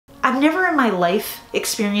I've never in my life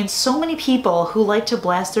experienced so many people who like to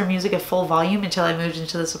blast their music at full volume until I moved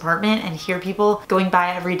into this apartment and hear people going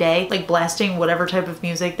by every day, like blasting whatever type of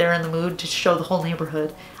music they're in the mood to show the whole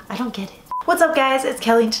neighborhood. I don't get it. What's up guys, it's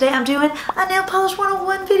Kelly and today I'm doing a nail polish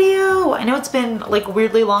 101 video. I know it's been like a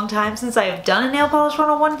weirdly long time since I have done a nail polish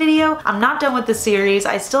 101 video. I'm not done with this series.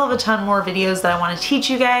 I still have a ton more videos that I want to teach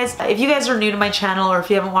you guys. If you guys are new to my channel or if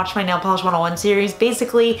you haven't watched my nail polish 101 series,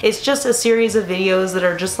 basically it's just a series of videos that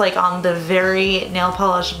are just like on the very nail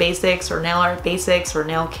polish basics or nail art basics or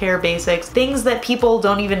nail care basics. Things that people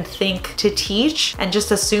don't even think to teach and just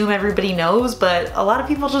assume everybody knows, but a lot of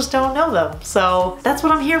people just don't know them. So that's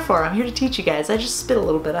what I'm here for. I'm here to teach you guys. I just spit a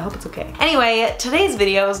little bit. I hope it's okay. Anyway, today's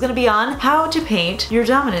video is going to be on how to paint your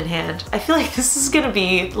dominant hand. I feel like this is going to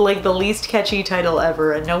be like the least catchy title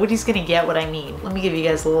ever and nobody's going to get what I mean. Let me give you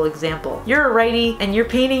guys a little example. You're a righty and you're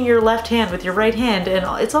painting your left hand with your right hand and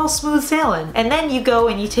it's all smooth sailing. And then you go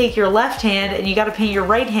and you take your left hand and you got to paint your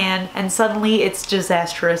right hand and suddenly it's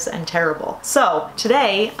disastrous and terrible. So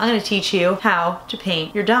today I'm going to teach you how to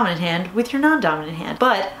paint your dominant hand with your non-dominant hand.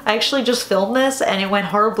 But I actually just filmed this and it went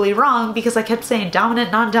horribly wrong because I kept saying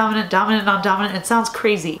dominant, non-dominant, dominant, non-dominant. It sounds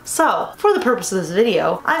crazy. So for the purpose of this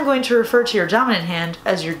video, I'm going to refer to your dominant hand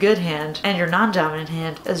as your good hand and your non-dominant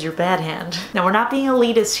hand as your bad hand. Now we're not being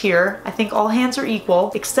elitist here. I think all hands are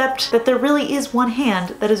equal, except that there really is one hand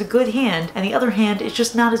that is a good hand and the other hand is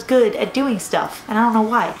just not as good at doing stuff. And I don't know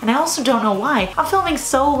why. And I also don't know why. I'm filming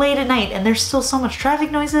so late at night and there's still so much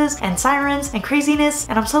traffic noises and sirens and craziness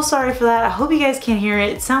and I'm so sorry for that. I hope you guys can't hear it.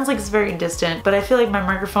 It sounds like it's very distant, but I feel like my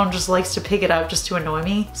microphone just likes to pick it up just to annoy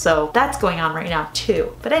me. So that's going on right now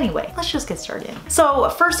too. But anyway, let's just get started. So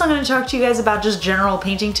first I'm going to talk to you guys about just general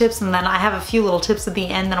painting tips and then I have a few little tips at the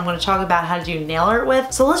end that I'm going to talk about how to do nail art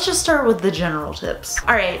with. So let's just start with the general tips.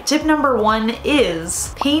 Alright, tip number one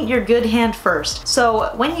is paint your good hand first.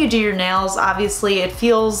 So when you do your nails, obviously it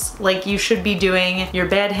feels like you should be doing your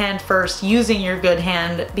bad hand first using your good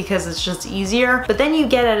hand because it's just easier. But then you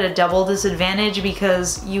get at a double disadvantage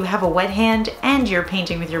because you have a wet hand and you're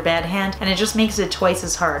painting with your bad hand and it just makes it twice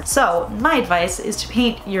as hard. So my advice is to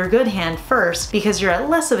paint your good hand first because you're at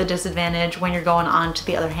less of a disadvantage when you're going on to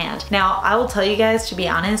the other hand. Now I will tell you guys, to be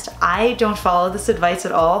honest, I don't follow this advice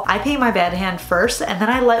at all. I paint my bad hand first and then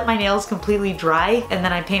I let my nails completely dry and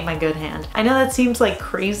then I paint my good hand. I know that seems like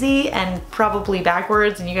crazy and probably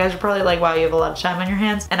backwards and you guys are probably like, wow, you have a lot of time on your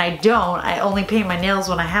hands. And I don't. I only paint my nails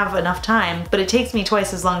when I have enough time, but it takes me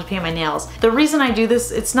twice as long to paint my nails. The reason I do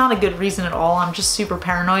this, it's not a good reason at all. I'm just super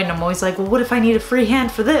paranoid and I'm always like, well, what if I need a free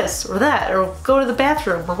hand for this or that or go to the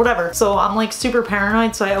bathroom or whatever. So I'm like super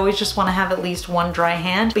paranoid, so I always just want to have at least one dry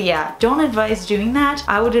hand. But yeah, don't advise doing that.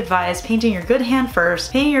 I would advise painting your good hand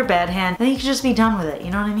first, painting your bad hand, then you can just be done with it,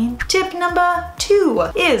 you know what I mean? Tip number two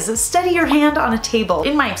is steady your hand on a table.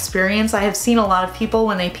 In my experience, I have seen a lot of people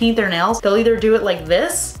when they paint their nails, they'll either do it like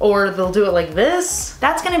this or they'll do it like this.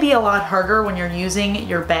 That's gonna be a lot harder when you're using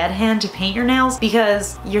your bad hand to paint your nails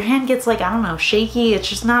because your hand gets like, I don't know, shaky. It's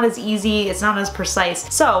just not as easy, it's not as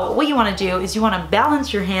precise. So what you want to do is you want to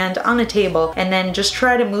balance your hand on a table and then just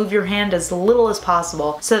try to move your hand as little as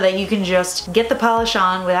possible so that you can just get the polish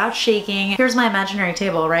on without shaking. Here's my imaginary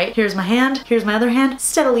table, right? Here's my hand, here's my other hand,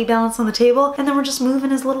 steadily balanced on the table, and then we're just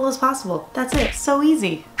moving as little as possible. That's it. So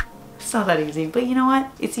easy. It's not that easy, but you know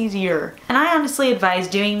what? It's easier. And I honestly advise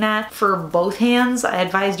doing that for both hands. I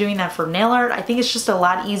advise doing that for nail art. I think it's just a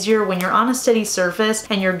lot easier when you're on a steady surface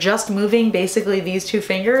and you're just moving basically these two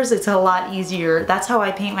fingers. It's a lot easier. That's how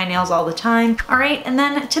I paint my nails all the time. All right, and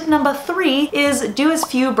then tip number three is do as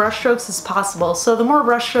few brush strokes as possible. So the more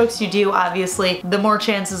brush strokes you do, obviously, the more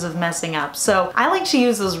chances of messing up. So I like to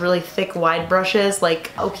use those really thick, wide brushes,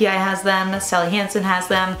 like OPI has them, Sally Hansen has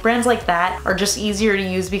them. Brands like that are just easier to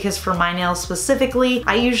use because for my nails specifically,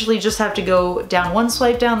 I usually just have to go down one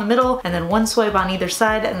swipe down the middle and then one swipe on either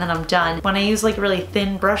side and then I'm done. When I use like really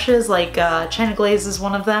thin brushes, like China Glaze is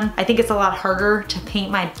one of them, I think it's a lot harder to paint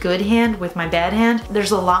my good hand with my bad hand.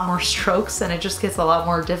 There's a lot more strokes and it just gets a lot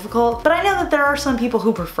more difficult, but I know that there are some people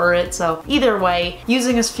who prefer it, so either way,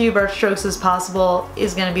 using as few brush strokes as possible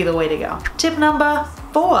is gonna be the way to go. Tip number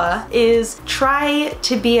 4 is try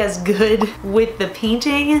to be as good with the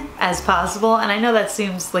painting as possible. And I know that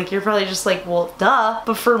seems like you're probably just like, well, duh.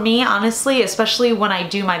 But for me, honestly, especially when I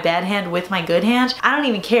do my bad hand with my good hand, I don't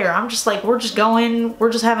even care. I'm just like, we're just going,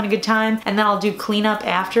 we're just having a good time. And then I'll do cleanup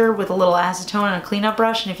after with a little acetone and a cleanup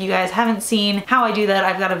brush. And if you guys haven't seen how I do that,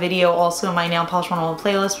 I've got a video also in my Nail Polish 101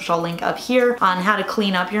 playlist, which I'll link up here, on how to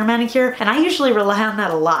clean up your manicure. And I usually rely on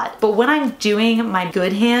that a lot. But when I'm doing my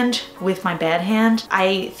good hand with my bad hand, I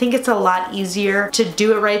I think it's a lot easier to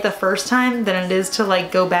do it right the first time than it is to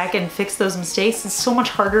like go back and fix those mistakes. It's so much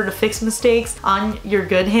harder to fix mistakes on your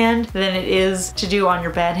good hand than it is to do on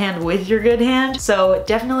your bad hand with your good hand. So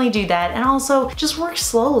definitely do that, and also just work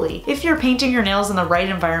slowly. If you're painting your nails in the right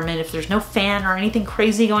environment, if there's no fan or anything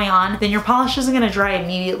crazy going on, then your polish isn't going to dry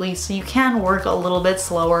immediately, so you can work a little bit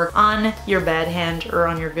slower on your bad hand or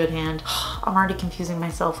on your good hand. I'm already confusing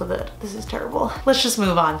myself with it. This is terrible. Let's just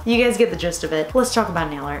move on. You guys get the gist of it. Let's talk about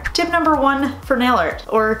nail art. Tip number 1 for nail art,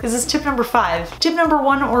 or is this tip number 5? Tip number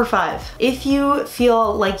 1 or 5. If you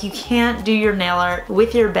feel like you can't do your nail art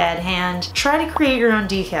with your bad hand, try to create your own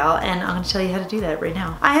decal, and I'm going to tell you how to do that right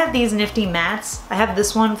now. I have these nifty mats. I have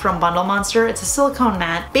this one from Bundle Monster. It's a silicone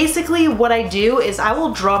mat. Basically what I do is I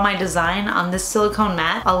will draw my design on this silicone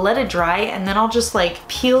mat, I'll let it dry, and then I'll just like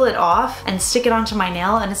peel it off and stick it onto my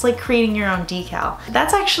nail, and it's like creating your own decal.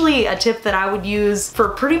 That's actually a tip that I would use for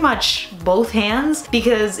pretty much both hands,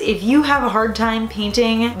 because if you have a hard time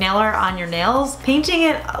painting nail art on your nails, painting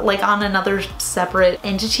it like on another separate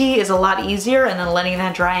entity is a lot easier, and then letting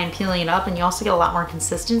that dry and peeling it up, and you also get a lot more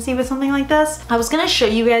consistency with something like this. I was gonna show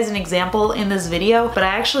you guys an example in this video, but I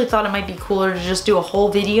actually thought it might be cooler to just do a whole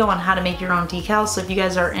video on how to make your own decals. So if you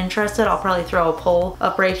guys are interested, I'll probably throw a poll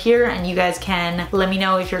up right here, and you guys can let me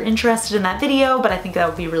know if you're interested in that video, but I think that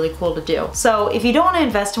would be really cool to do. So if you don't want to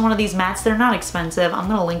invest in one of these mats, they're not expensive. I'm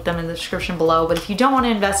gonna link them in the description below, but if you don't want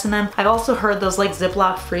to invest in them, I've also heard those like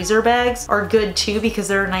Ziploc freezer bags are good too, because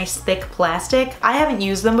they're a nice thick plastic. I haven't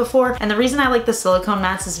used them before, and the reason I like the silicone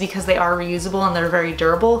mats is because they are reusable and they're very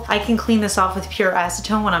durable. I can clean this off with pure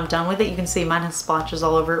acetone when I'm done with it. You can see mine has splotches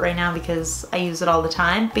all over it right now because I use it all the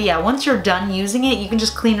time. But yeah, once you're done using it, you can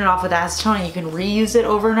just clean it off with acetone and you can reuse it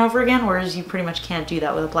over and over again, whereas you pretty much can't do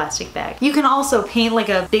that with a plastic bag. You can also paint like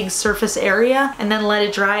a big surface area and then let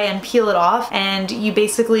it dry and peel it off, and you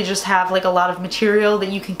basically just have like a lot of material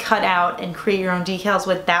that you can cut out and create your own decals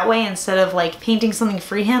with that way, instead of like painting something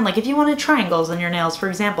freehand. Like if you wanted triangles on your nails, for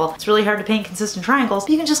example, it's really hard to paint consistent triangles,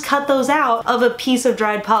 but you can just cut those out of a piece of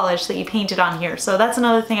dried polish that you painted on here. So that's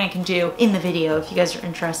another thing I can do in the video if you guys are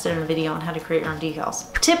interested in a video on how to create your own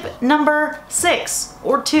decals. Tip number 6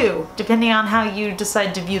 or 2, depending on how you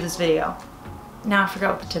decide to view this video. Now I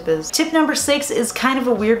forgot what the tip is. Tip number 6 is kind of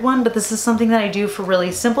a weird one, but this is something that I do for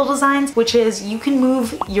really simple designs, which is you can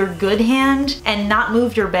move your good hand and not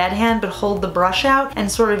move your bad hand, but hold the brush out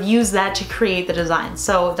and sort of use that to create the design.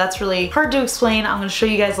 So that's really hard to explain. I'm gonna show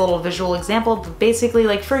you guys a little visual example, but basically,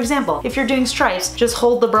 like for example, if you're doing stripes, just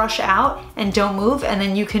hold the brush out and don't move, and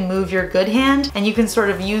then you can move your good hand and you can sort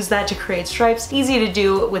of use that to create stripes. Easy to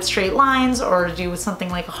do with straight lines or to do with something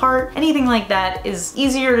like a heart. Anything like that is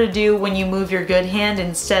easier to do when you move your good hand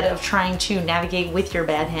instead of trying to navigate with your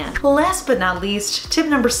bad hand. Last but not least, tip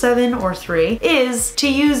number 7 or 3 is to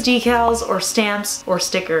use decals or stamps or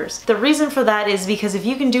stickers. The reason for that is because if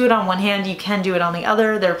you can do it on one hand, you can do it on the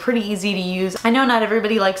other. They're pretty easy to use. I know not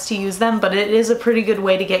everybody likes to use them, but it is a pretty good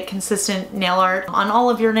way to get consistent nail art on all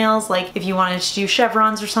of your nails. Like if you wanted to do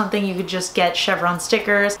chevrons or something, you could just get chevron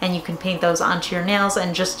stickers and you can paint those onto your nails,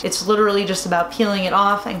 and just it's literally just about peeling it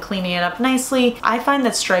off and cleaning it up nicely. I find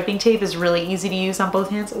that striping tape is really easy to use on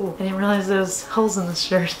both hands. Oh, I didn't realize there was holes in this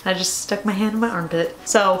shirt. I just stuck my hand in my armpit.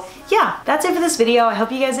 So yeah, that's it for this video. I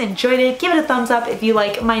hope you guys enjoyed it. Give it a thumbs up if you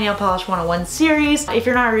like my Nail Polish 101 series. If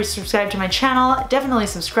you're not already subscribed to my channel, definitely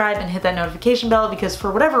subscribe and hit that notification bell, because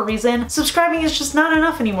for whatever reason, subscribing is just not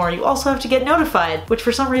enough anymore. You also have to get notified, which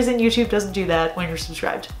for some reason YouTube doesn't do that when you're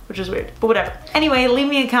subscribed, which is weird, but whatever. Anyway, leave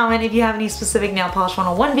me a comment if you have any specific Nail Polish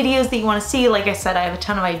 101 videos that you want to see. Like I said, I have a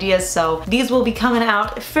ton of ideas, so these will be coming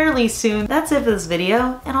out fairly soon. That's it for this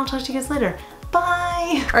video, and I'll talk to you guys later.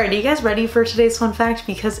 Bye! Alright, are you guys ready for today's fun fact?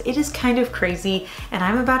 Because it is kind of crazy, and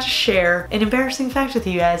I'm about to share an embarrassing fact with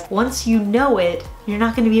you guys. Once you know it, you're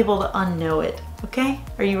not going to be able to unknow it. Okay?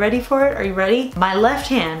 Are you ready for it? Are you ready? My left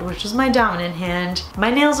hand, which is my dominant hand,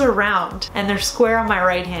 my nails are round, and they're square on my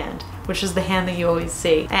right hand, which is the hand that you always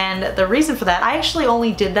see. And the reason for that, I actually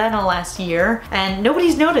only did that in the last year and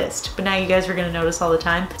nobody's noticed, but now you guys are gonna notice all the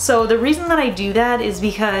time. So the reason that I do that is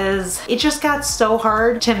because it just got so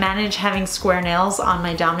hard to manage having square nails on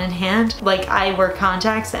my dominant hand. Like I wear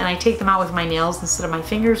contacts and I take them out with my nails instead of my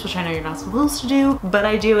fingers, which I know you're not supposed to do, but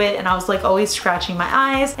I do it, and I was like always scratching my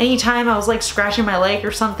eyes. Anytime I was like scratching my leg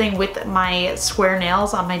or something with my square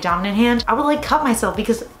nails on my dominant hand, I would like cut myself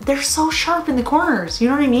because they're so sharp in the corners, you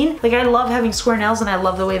know what I mean? Like I I love having square nails and I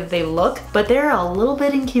love the way that they look, but they're a little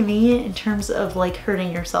bit inconvenient in terms of like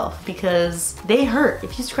hurting yourself because they hurt.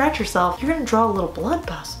 If you scratch yourself, you're gonna draw a little blood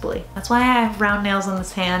possibly. That's why I have round nails on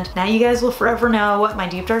this hand. Now you guys will forever know my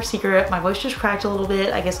deep dark secret. My voice just cracked a little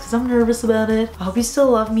bit, I guess because I'm nervous about it. I hope you still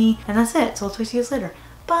love me, and that's it. So I'll talk to you guys later.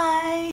 Bye.